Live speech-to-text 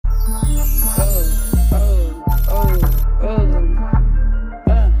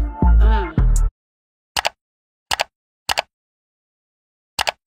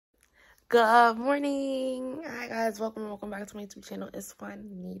Good morning. Hi guys, welcome back to my YouTube channel. It's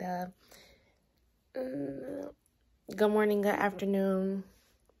Juanita. Good morning, good afternoon,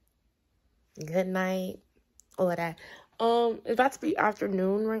 good night, all of that. It's about to be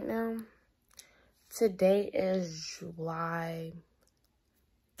afternoon right now. Today is July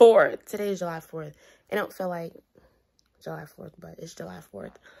 4th. Today is July 4th. I don't feel like July 4th, but it's July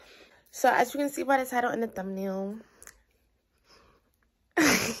 4th. So as you can see by the title and the thumbnail,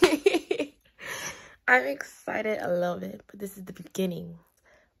 I'm excited a little bit, but this is the beginning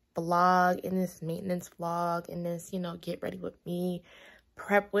vlog, in this maintenance vlog, in this, you know, get ready with me,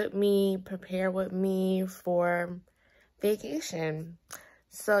 prep with me, prepare with me for vacation.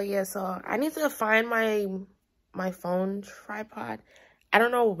 So yeah, so I need to find my phone tripod. I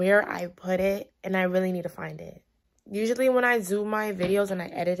don't know where I put it, and I really need to find it. Usually when I do my videos and I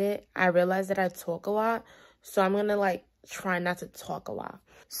edit it, I realize that I talk a lot, so I'm gonna like try not to talk a lot.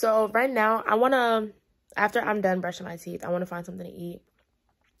 So right now I want to, after I'm done brushing my teeth, I want to find something to eat.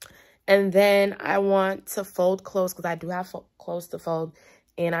 And then I want to fold clothes, because I do have clothes to fold,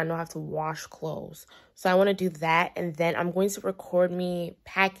 and I know I have to wash clothes. So I want to do that, and then I'm going to record me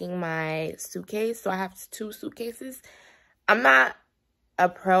packing my suitcase. So I have 2 suitcases. I'm not a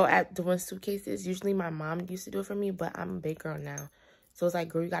pro at doing suitcases. Usually my mom used to do it for me, but I'm a big girl now. So it's like,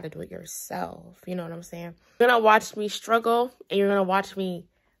 girl, you got to do it yourself. You know what I'm saying? You're going to watch me struggle, and you're going to watch me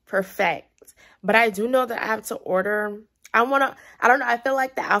perfect. But I do know that I have to order. I don't know. I feel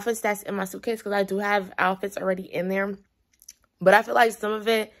like the outfits that's in my suitcase, because I do have outfits already in there. But I feel like some of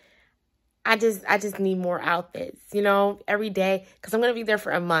it, I just need more outfits, you know, every day. Because I'm going to be there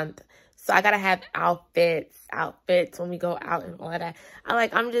for a month. So I got to have outfits when we go out and all of that.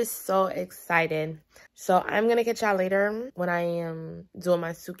 I'm just so excited. So I'm going to catch y'all later when I am doing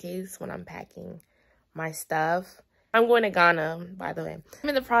my suitcase, when I'm packing my stuff. I'm going to Ghana, by the way. I'm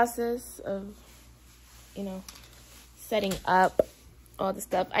in the process of, you know, setting up all the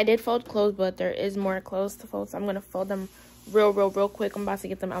stuff. I did fold clothes, but there is more clothes to fold. So I'm going to fold them real quick. I'm about to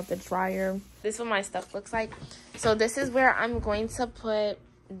get them out the dryer. This is what my stuff looks like. So this is where I'm going to put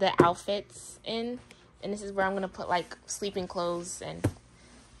the outfits in. And this is where I'm going to put like sleeping clothes and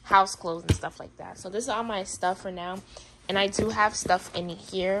house clothes and stuff like that. So this is all my stuff for now. And I do have stuff in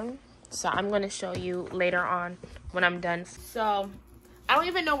here. So I'm going to show you later on when I'm done. So I don't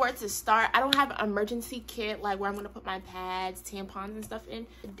even know where to start. I don't have an emergency kit, like where I'm going to put my pads, tampons, and stuff in.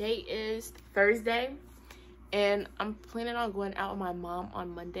 Today is Thursday, and I'm planning on going out with my mom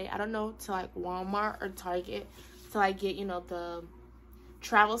on Monday. I don't know, to like Walmart or Target to like get, you know, the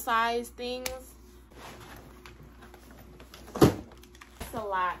travel size things. It's a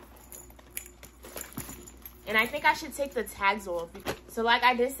lot. And I think I should take the tags off. So like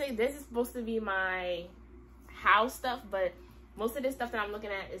I did say, this is supposed to be my house stuff, but most of this stuff that I'm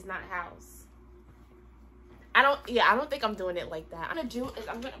looking at is not house. I don't think I'm doing it like that. I'm gonna do is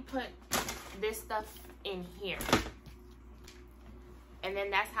I'm gonna put this stuff in here. And then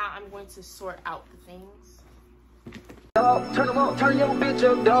that's how I'm going to sort out the things. Turn them up, turn your bitch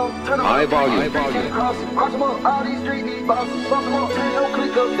up, dog. Turn them up, Eyebrow. cross them up, all these street beat bosses. Bump them up, turn your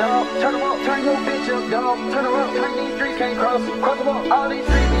click up, dog. Turn them up, turn your bitch up, dog. Turn them up, turn these streets can't cross them up, all these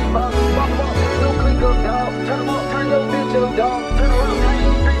street beat bosses. Bump them up, turn your click up, dog. Turn them up, turn your bitch up, dog. Turn them up, turn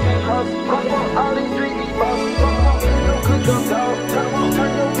these streets can't cross them up, all these street beat bosses. Bump them up, turn your click up, dog. Turn them up,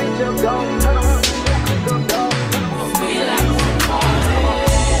 turn your bitch up, dog. Turn them up, turn your click up, dog.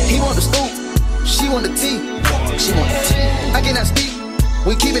 He want the scoop, she want the tea. She want the tea. I cannot speak.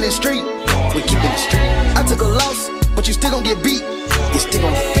 We keeping it street. We keeping it street. I took a loss, but you still gon' get beat. You still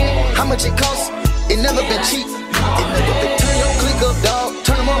gon' get beat. How much it costs? It never been cheap. It never been. Turn your click up, dog.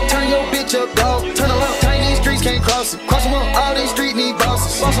 Turn them up. Turn your bitch up, dog. Turn them up. Turn these streets can't cross it. Cross them up. All these streets need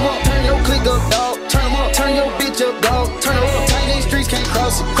bosses. Boss them up. Turn your click up, dog. Turn them up. Turn your bitch up, dog. Turn them up. Turn these streets can't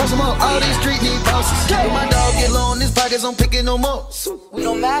cross it. Cross them up. All these streets need bosses. When my dog get low in his pockets, I'm picking them up.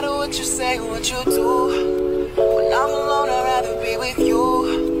 No matter what you say, what you do, when I'm alone, I'd rather be with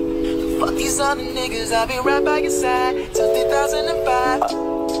you. Fuck these other niggas, I'll be right by your side till 2005.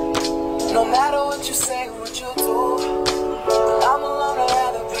 No matter what you say, what you do, when I'm alone, I'd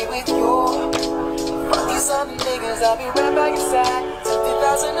rather be with you. Fuck these other niggas, I'll be right by your side till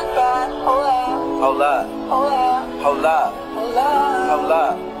 2005. Hold up, Hold up, hold up, hold up, hold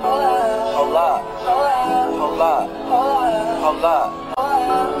up, hold up, hold up, hold up, hold up, hold up, hold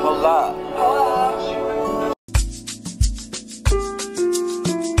up, hold up, hold up.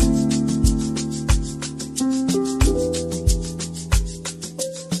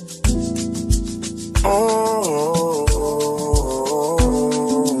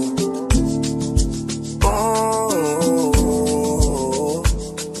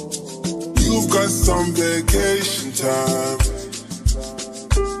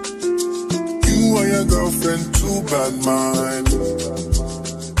 and two bad mind.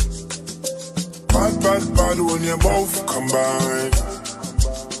 Bad when you both combine.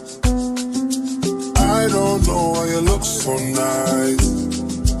 I don't know why you look so nice.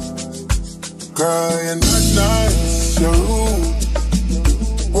 Girl, you're not nice, you're rude.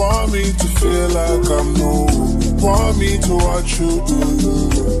 Want me to feel like I'm new. Want me to watch you do.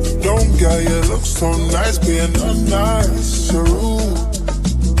 Don't get you look so nice, being not nice, you're rude.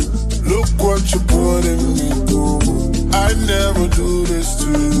 Look what you're putting me through. I never do this to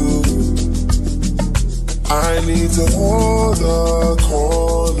you. I need to hold the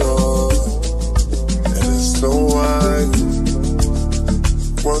corner, and it's no wine.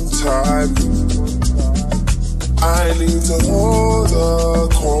 One time, I need to hold the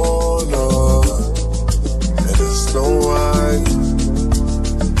corner, and it's no wine.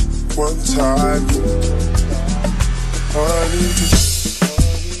 One time, I need to,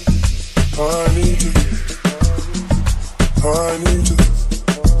 I need to, I need to,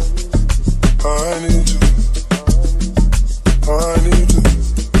 I need to.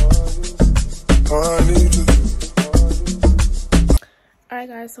 Alright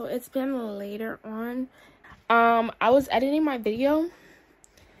guys, so it's been later on. I was editing my video.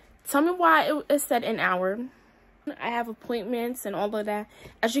 Tell me why it said an hour. I have appointments and all of that.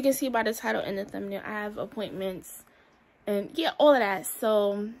 As you can see by the title and the thumbnail, I have appointments and yeah, all of that.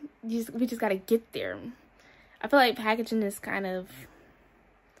 So we just gotta get there. I feel like packaging is kind of,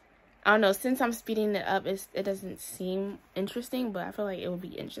 I don't know, since I'm speeding it up, it doesn't seem interesting, but I feel like it will be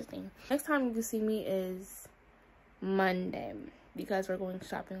interesting. Next time you can see me is Monday, because we're going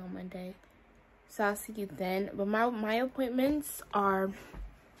shopping on Monday. So I'll see you then. But my appointments are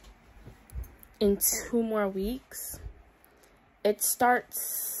in 2 more weeks. It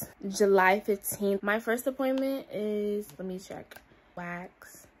starts July 15th. My first appointment is, let me check,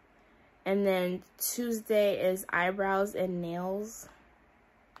 wax. And then Tuesday is eyebrows and nails.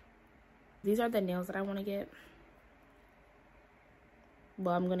 These are the nails that I want to get.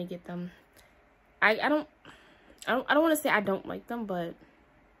 Well, I'm gonna get them. I don't want to say I don't like them, but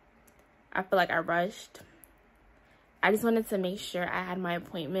I feel like I rushed. I just wanted to make sure I had my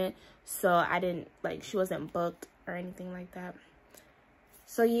appointment, so I didn't, like, she wasn't booked or anything like that.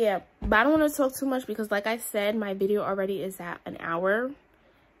 So yeah, but I don't want to talk too much because, like I said, my video already is at an hour,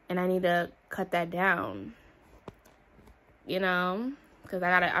 and I need to cut that down. You know, because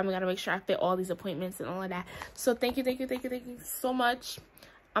I'm gonna make sure I fit all these appointments and all of that. So thank you so much.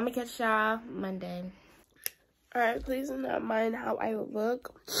 I'm gonna catch y'all Monday. Alright, please do not mind how I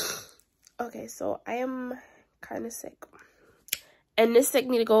look. Okay, so I am kind of sick. And this sick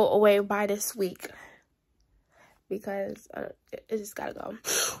need to go away by this week. Because it just gotta go.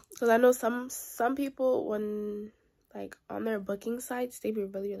 Because I know some people, when, like, on their booking sites, they be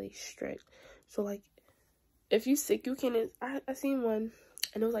really strict. So, like, if you sick, you can't, I seen one,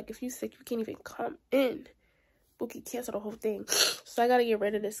 and it was like, if you sick, you can't even come in. Bookie cancel the whole thing. So I gotta get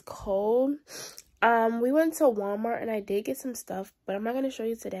rid of this cold. We went to Walmart and I did get some stuff, but I'm not gonna show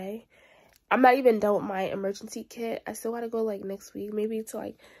you today. I'm not even done with my emergency kit. I still gotta go, like, next week, maybe to,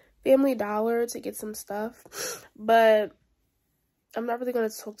 like, Family Dollar to get some stuff. But I'm not really gonna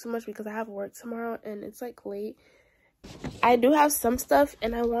talk too much because I have work tomorrow and it's, like, late. I do have some stuff,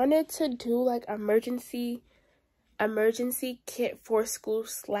 and I wanted to do, like, emergency kit for school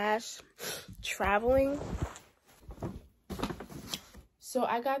 / traveling. So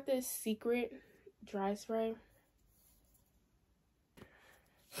I got this Secret dry spray.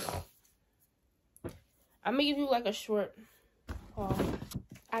 I'm gonna give you, like, a short haul.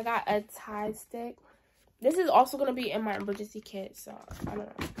 I got a Tide stick. This is also gonna be in my emergency kit, so I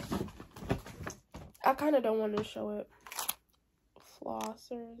don't know. I kind of don't want to show it.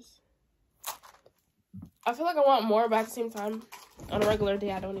 Flossers. I feel like I want more, but at the same time, on a regular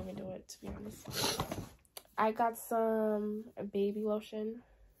day, I don't even do it, to be honest. I got some baby lotion.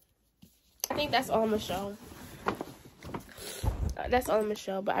 I think that's all I'm gonna show. That's all I'm gonna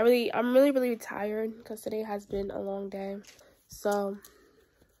show. But I'm really tired because today has been a long day. So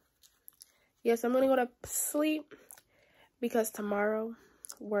yes, I'm gonna go to sleep because tomorrow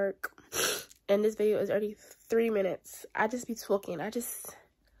work. And this video is already 3 minutes. I just be talking. I just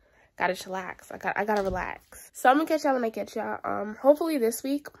gotta chillax. I gotta relax. So I'm gonna catch y'all when I catch y'all. Hopefully this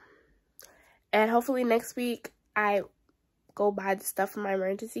week. And hopefully next week I go buy the stuff for my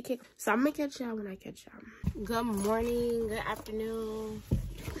emergency kit. So I'm gonna catch y'all when I catch y'all. Good morning, good afternoon.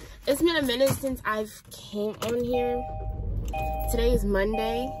 It's been a minute since I've came on here. Today is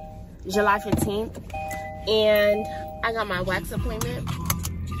Monday, July 15th. And I got my wax appointment.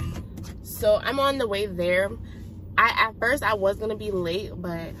 So I'm on the way there. At first I was gonna be late,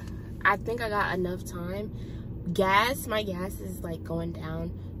 but I think I got enough time. My gas is like going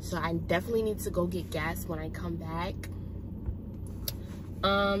down, so I definitely need to go get gas when I come back.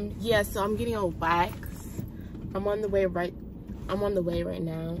 Yeah, so I'm getting a wax. I'm on the way right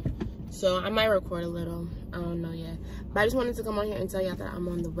now, so I might record a little. I don't know yet, but I just wanted to come on here and tell y'all that I'm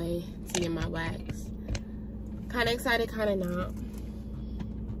on the way to get my wax. Kind of excited, kind of not.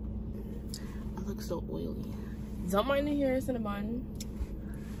 I look so oily. Don't mind the hair, it's in a bun,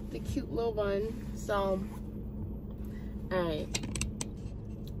 the cute little bun. So all right,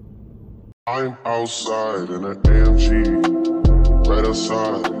 I'm outside in an AMG, right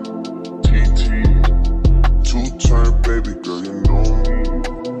outside, TT, two-turn baby girl, you know me,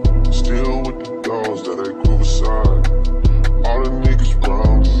 still with the dogs that I grew beside, all the niggas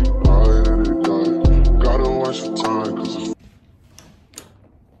round me, I that they got, gotta watch the time, cause it's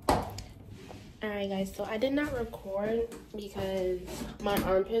alright guys, so I did not record because my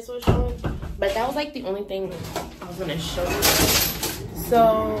armpits were showing, but that was like the only thing I was gonna show you.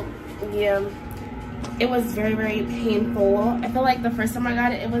 So yeah, it was very, very painful. I feel like the first time I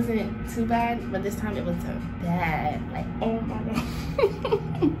got it, it wasn't too bad, but this time it was bad. Like, oh my god.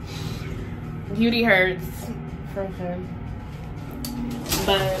 Beauty hurts for sure.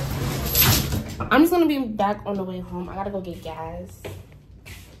 But I'm just gonna be back on the way home. I gotta go get gas.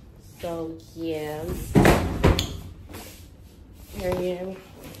 So yeah, here I am.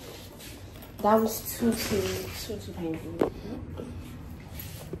 That was too painful.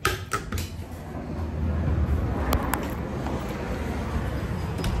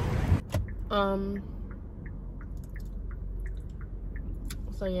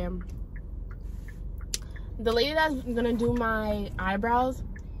 So yeah, the lady that's gonna do my eyebrows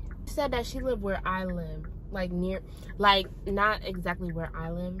said that she lived where I live, like near, like not exactly where I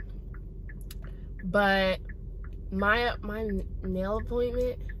live, but my nail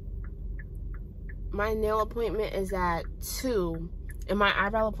appointment is at 2 and my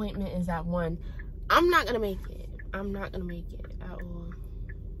eyebrow appointment is at 1. I'm not gonna make it. I'm not gonna make it at all.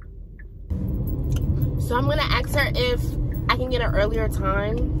 So I'm gonna ask her if I can get an earlier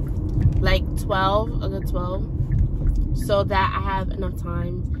time, like 12, a good 12, so that I have enough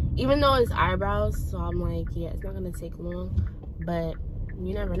time. Even though it's eyebrows, so I'm like, yeah, it's not gonna take long, but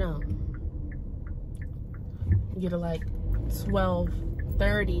you never know. Get it like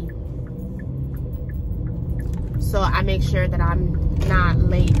 12:30, so I make sure that I'm not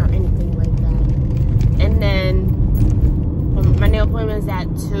late or anything like that. And then my nail appointment is at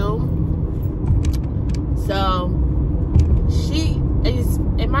 2. So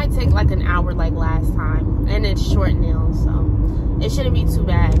it might take like an hour like last time, and it's short nails, so it shouldn't be too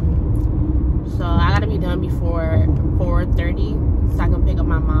bad. So I gotta be done before 4:30 so I can pick up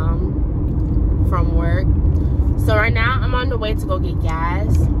my mom from work. So right now I'm on the way to go get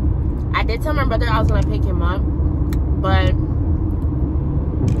gas. I did tell my brother I was gonna pick him up, but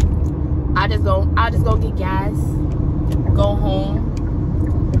I'll just go get gas, go home,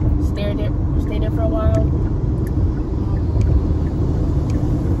 stay there for a while.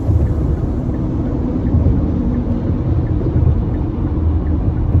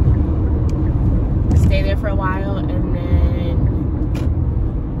 For a while and then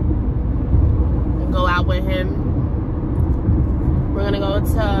go out with him. We're gonna go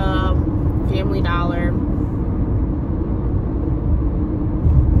to Family Dollar,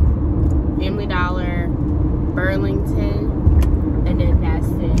 Burlington, and then that's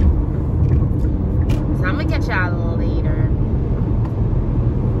it. So I'm gonna catch y'all later.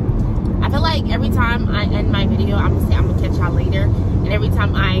 I feel like every time I end my video, I'm gonna say I'm gonna catch y'all later, and every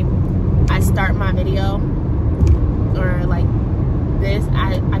time I start my video or like this,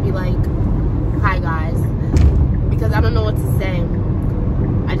 I be like, hi guys, because I don't know what to say.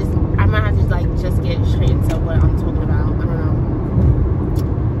 I might have to like just get straight into what I'm talking about. I don't know,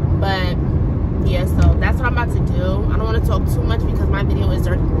 but yeah, so that's what I'm about to do. I don't want to talk too much because my video is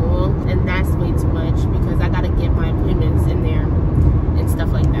already long, and that's way too much because I gotta get my appointments in there and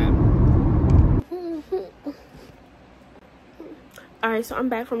stuff like that. Alright, so I'm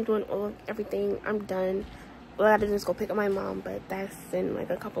back from doing everything. I'm done. Well, I had to just go pick up my mom, but that's in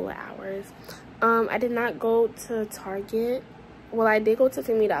like a couple of hours. I did not go to Target. Well, I did go to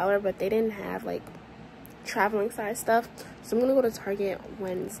Family Dollar, but they didn't have like traveling size stuff. So I'm gonna go to Target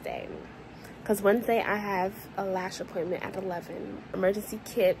Wednesday, because Wednesday I have a lash appointment at 11. Emergency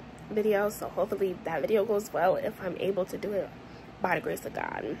kit video, so hopefully that video goes well if I'm able to do it by the grace of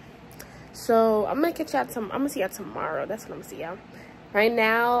God. So I'm gonna catch y'all. I'm gonna see y'all tomorrow. That's what I'm gonna see y'all. Right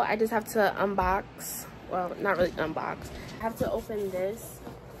now, I just have to unbox. Well, not really unbox. I have to open this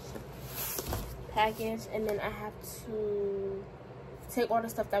package, and then I have to take all the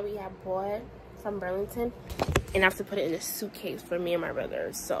stuff that we have bought from Burlington and I have to put it in a suitcase for me and my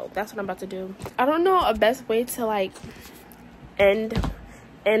brother. So that's what I'm about to do. I don't know a best way to like end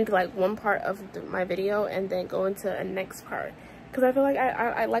like one part of my video and then go into a next part, because I feel like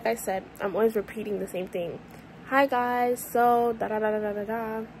I like I said, I'm always repeating the same thing. Hi guys, so da da da da da da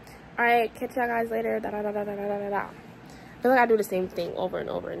da. All right, catch y'all guys later. Da da da da da da da da. I feel like I do the same thing over and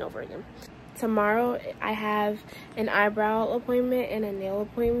over and over again. Tomorrow I have an eyebrow appointment and a nail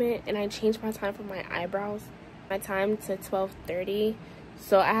appointment, and I changed my time for my eyebrows, my time to 12:30.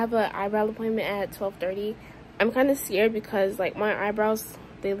 So I have an eyebrow appointment at 12:30. I'm kind of scared because like my eyebrows,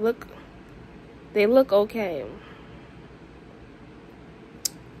 they look okay.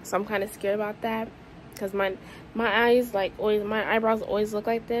 So I'm kind of scared about that, because my eyes like always, my eyebrows always look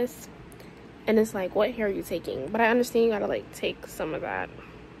like this, and it's like, what hair are you taking? But I understand you gotta like take some of that.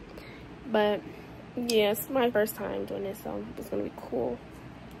 But yeah, it's my first time doing this, so it's gonna be cool.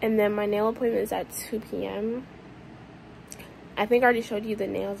 And then my nail appointment is at 2 p.m. I think I already showed you the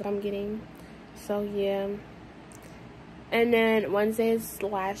nails that I'm getting. So yeah. And then Wednesday is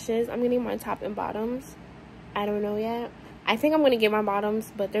lashes. I'm getting my top and bottoms. I don't know yet. I think I'm gonna get my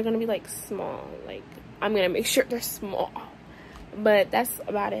bottoms, but they're gonna be like small. Like I'm gonna make sure they're small. But that's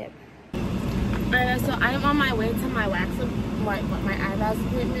about it. Alright, so I am on my way to my my eyebrows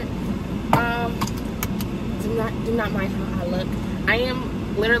appointment. Do not mind how I look. I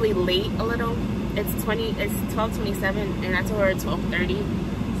am literally late a little. It's 12:27 and I told her 12:30.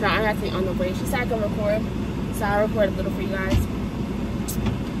 So I'm actually on the way. She said I can record. So I'll record a little for you guys.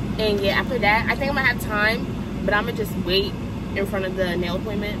 And yeah, after that, I think I'm gonna have time, but I'm gonna just wait in front of the nail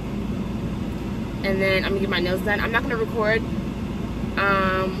appointment. And then I'm gonna get my nails done. I'm not gonna record,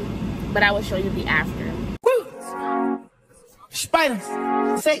 but I will show you the after. Woo! Spiders,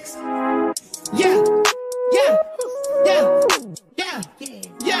 sex. Yeah, yeah, yeah, yeah,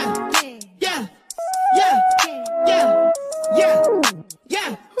 yeah, yeah, yeah, yeah, yeah,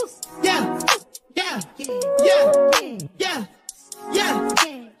 yeah, yeah, yeah, yeah, yeah,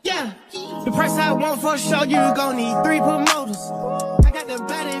 yeah. The price I want for sure, you gon' need 3 promoters. I got the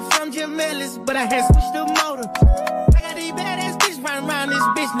body from Jim Ellis, but I had switched the motor. I got these badass bitches running around this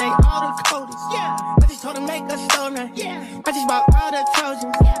bitch, they all the coders. Yeah, I just told her make a store now. Yeah, I just bought all the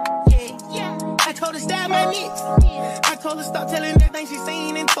Trojans. Yeah. I told her stab my nicks. I told her stop telling everything she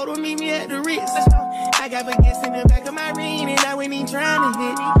seen and told her meet me at the Ritz. I got baguettes in the back of my ring and I wasn't even trying to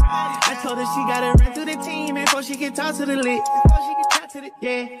hit. I told her she gotta run through the team before she can talk to the lit.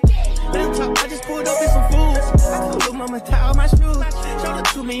 Yeah. I just pulled up in some fools. I told her mama tie all my shoes. Showed her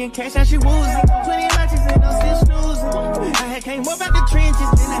 2 million cash, now she woozy. 20 matches and I'm still snoozing. I had came up out the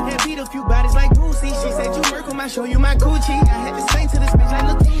trenches, then I had beat a few bodies like Boosie. She said you work on my show, you my coochie. I had to sing to this bitch like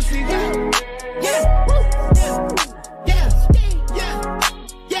look Lucy. Yeah, yeah, yeah, yeah, yeah,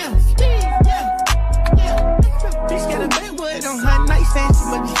 yeah. Bitch got a backwood on her nightstand, she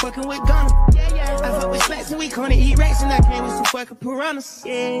must be fucking with Gunna. I fuck with slacks and we gonna eat rats and I came with some fucking piranhas.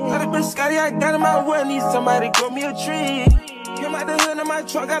 Yeah. Got a bitch Scotty, I got in my way, need somebody grow me a tree. Came out the hood in my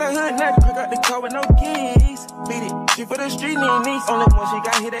truck, got a hood now, pick up the car with no keys. Beat it, she for the street knee. Only one she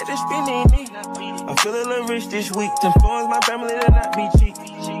got hit at the spinning knee. I feel a little rich this week, to influence my family to not be cheap.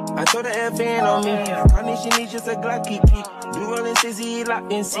 I told the FN on me, I need she needs just a Glocky key. You rollin' 60,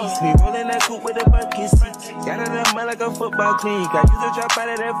 locked in seats. We rollin' that coupe with a bucket seat. Got it up mud like a football clique. I used to drop out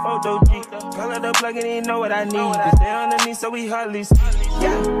of that photo G. Call up the plug and he know what I need. To stay underneath so we hardly see.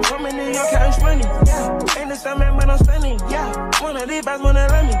 Yeah, from in New York, cash money. Yeah, ain't the stomach, but I'm stunning. Yeah, one of these guys wanna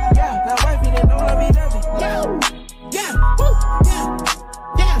love me. Yeah, that wife, he didn't know love me, does it? Yeah, yeah, woo, yeah,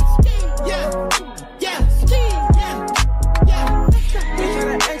 yeah, yeah, yeah, yeah, yeah. Bitch had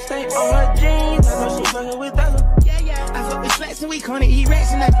an X stain on her jeans. I know she fucking with others. I fuck with slacks and we gonna eat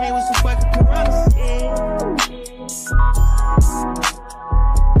rats and I came with some fucking piranhas. Yeah.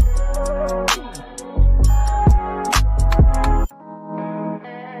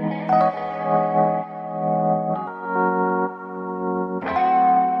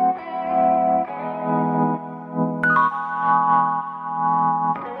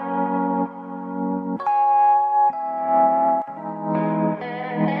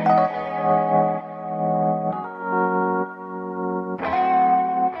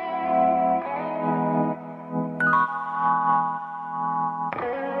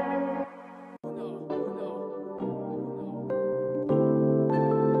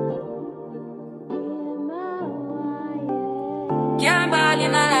 Can't ball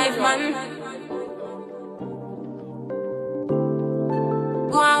in a life, man.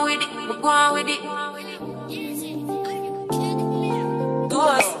 Go on with it, go on with it. Do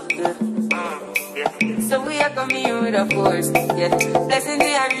us. So we are coming here with a force. Yeah, blessing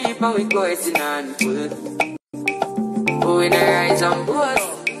the reap and we coursing on full. Oh, we the rise and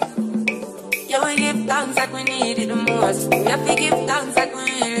boast. Yeah, we give thanks like we need it the most. We have to give thanks like we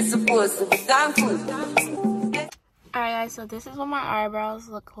really supposed to be thankful. Alright guys, so this is what my eyebrows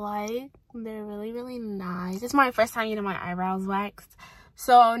look like. They're really, really nice. It's my first time getting my eyebrows waxed.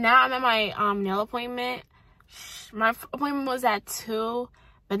 So now I'm at my nail appointment. My appointment was at 2,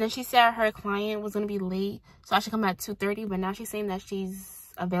 but then she said her client was going to be late, so I should come at 2:30, but now she's saying that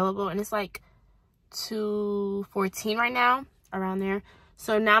she's available, and it's like 2:14 right now, around there.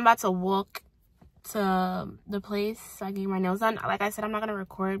 So now I'm about to walk to the place so I can get my nails done. Like I said, I'm not gonna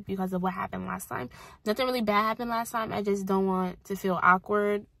record because of what happened last time. Nothing really bad happened last time. I just don't want to feel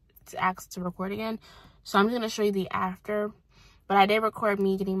awkward to ask to record again, so I'm just gonna show you the after. But I did record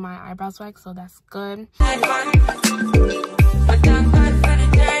me getting my eyebrows waxed, so that's good.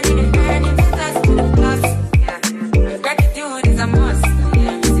 Gratitude is a must.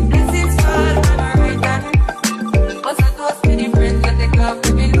 Blessings fall on my right hand. Also those many friends that take off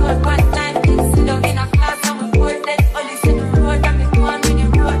to be load one time. Sit down in a class and we board then only see the road and we go on with the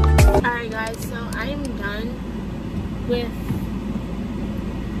road. Alright guys, so I am done with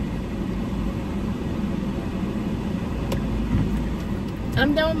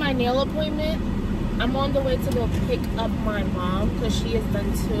my nail appointment. I'm on the way to go pick up my mom because she is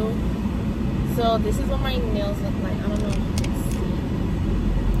done too. So this is what my nails look like. I don't know if you can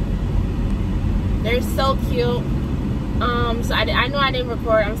see. They're so cute. So I know I didn't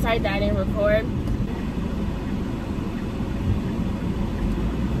record. I'm sorry that I didn't record.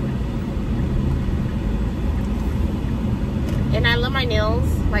 And I love my nails.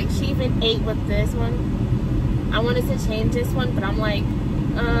 Like, she even ate with this one. I wanted to change this one, but I'm like,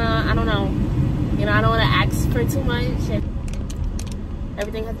 I don't know. You know, I don't want to ask for too much. And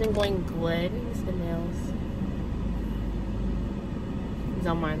everything has been going good. It's the nails.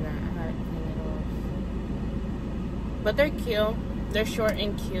 Don't mind that. I gotta clean it off. But they're cute. They're short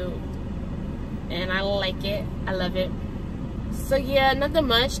and cute. And I like it. I love it. So yeah, nothing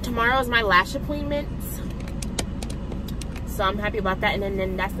much. Tomorrow is my lash appointment. So I'm happy about that. And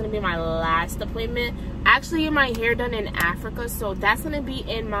then that's going to be my last appointment. I actually get my hair done in Africa. So that's going to be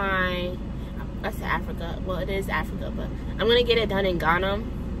in my... I said Africa. Well, it is Africa. But I'm going to get it done in Ghana.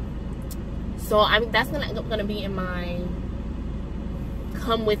 So that's gonna be in my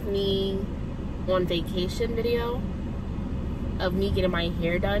come with me on vacation video of me getting my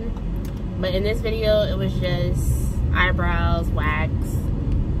hair done. But in this video, it was just eyebrows, wax,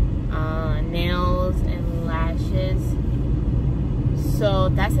 nails, and lashes. So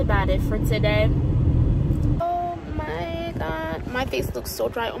that's about it for today. Oh my god, my face looks so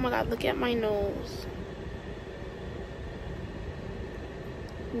dry. Oh my god, look at my nose.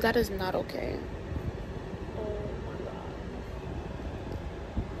 That is not okay. Oh my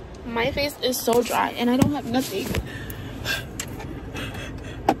god, my face is so dry and I don't have nothing.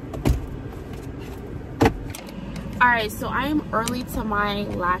 Alright, so I am early to my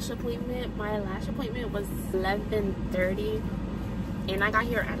lash appointment. My lash appointment was 11:30 and I got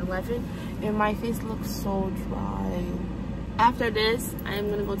here at 11 and my face looks so dry. After this, I'm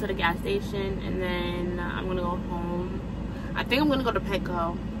gonna go to the gas station and then I'm gonna go home. I think I'm gonna go to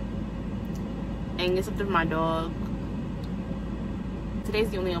Petco and get something for my dog. Today's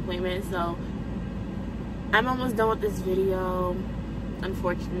the only appointment, so I'm almost done with this video.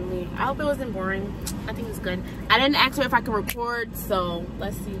 Unfortunately, I hope it wasn't boring. I think it's good. I didn't ask her if I could record, so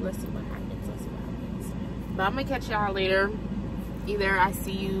let's see what happens. But I'm gonna catch y'all later. Either I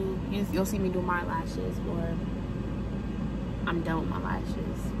see you'll see me do my lashes, or I'm done with my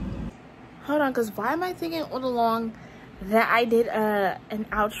lashes. Hold on, cause why am I thinking all along that I did an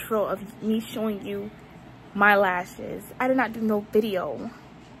outro of me showing you my lashes? I did not do no video.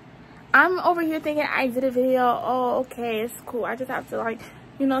 I'm over here thinking I did a video. Oh, okay, it's cool. I just have to, like,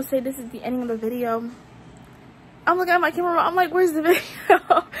 you know, say this is the ending of the video. I'm looking at my camera. I'm like, where's the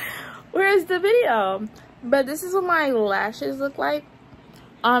video? Where's the video? But this is what my lashes look like.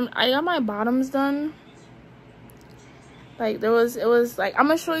 I got my bottoms done. Like, it was like, I'm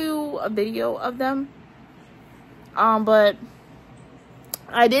gonna show you a video of them. But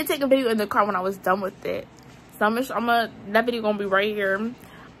I did take a video in the car when I was done with it. So that video gonna be right here.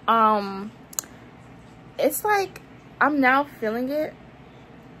 It's like I'm now feeling it.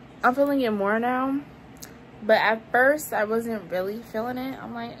 I'm feeling it more now, but at first I wasn't really feeling it.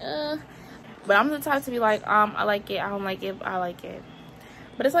 I'm like, but I'm the type to be like, I like it, I don't like it, I like it.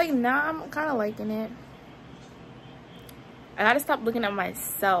 But it's like now I'm kind of liking it. I gotta stop looking at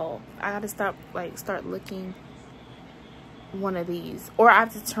myself. I gotta start looking one of these, or I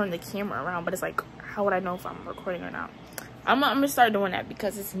have to turn the camera around. But it's like, how would I know if I'm recording or not? I'm gonna start doing that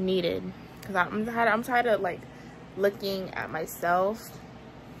because it's needed. Because I'm tired of like looking at myself.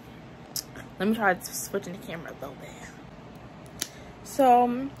 Let me try switching the camera a little bit.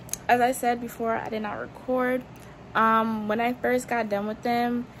 So as I said before, I did not record. When I first got done with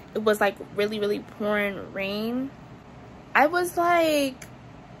them, it was like really pouring rain. I was like,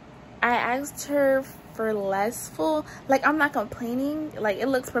 I asked her for less full. Like, I'm not complaining. Like, it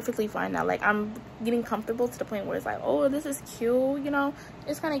looks perfectly fine now. Like, I'm getting comfortable to the point where it's like, oh, this is cute, you know.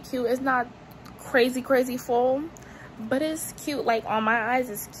 It's kind of cute. It's not crazy full, but it's cute. Like, on my eyes,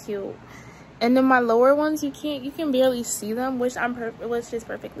 it's cute. And then my lower ones, you can barely see them, which is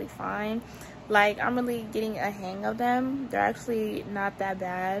perfectly fine. Like, I'm really getting a hang of them. They're actually not that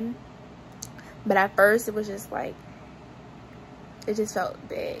bad. But at first, it was just like, it just felt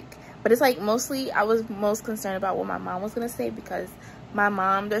big. But it's like, mostly, I was most concerned about what my mom was gonna say, because my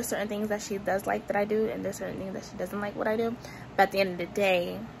mom, there's certain things that she does like that I do, and there's certain things that she doesn't like what I do. But at the end of the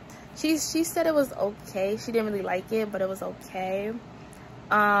day, she said it was okay. She didn't really like it, but it was okay.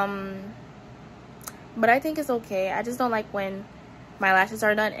 But I think it's okay. I just don't like when my lashes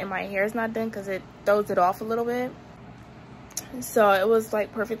are done and my hair is not done, because it throws it off a little bit. So it was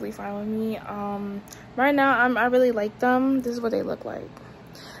like perfectly fine with me. Right now I really like them. This is what they look like.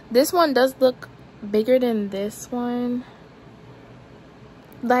 This one does look bigger than this one.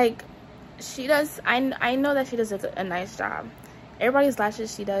 Like, she does, I know that she does a nice job. Everybody's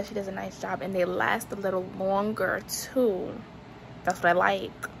lashes she does a nice job, and they last a little longer too. That's what I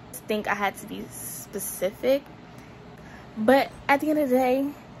like. I think I had to be specific, but at the end of the day,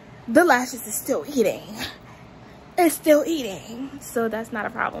 the lashes is still eating. It's still eating, so that's not a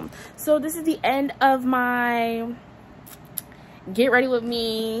problem. So this is the end of my get ready with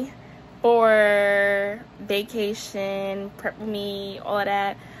me for vacation, prep with me, all of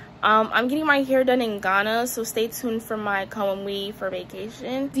that. I'm getting my hair done in Ghana, so stay tuned for my come with me for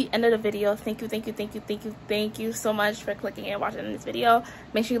vacation. The end of the video. Thank you so much for clicking and watching this video.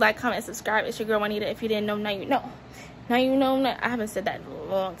 Make sure you like, comment, and subscribe. It's your girl Juanita. If you didn't know, now you know. Now you know. I haven't said that in a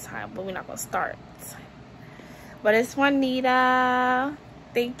long time, but we're not gonna start. But it's Juanita.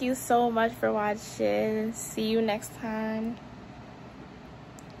 Thank you so much for watching. See you next time.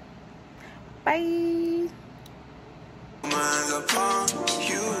 Bye. Mind upon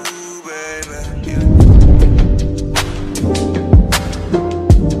you.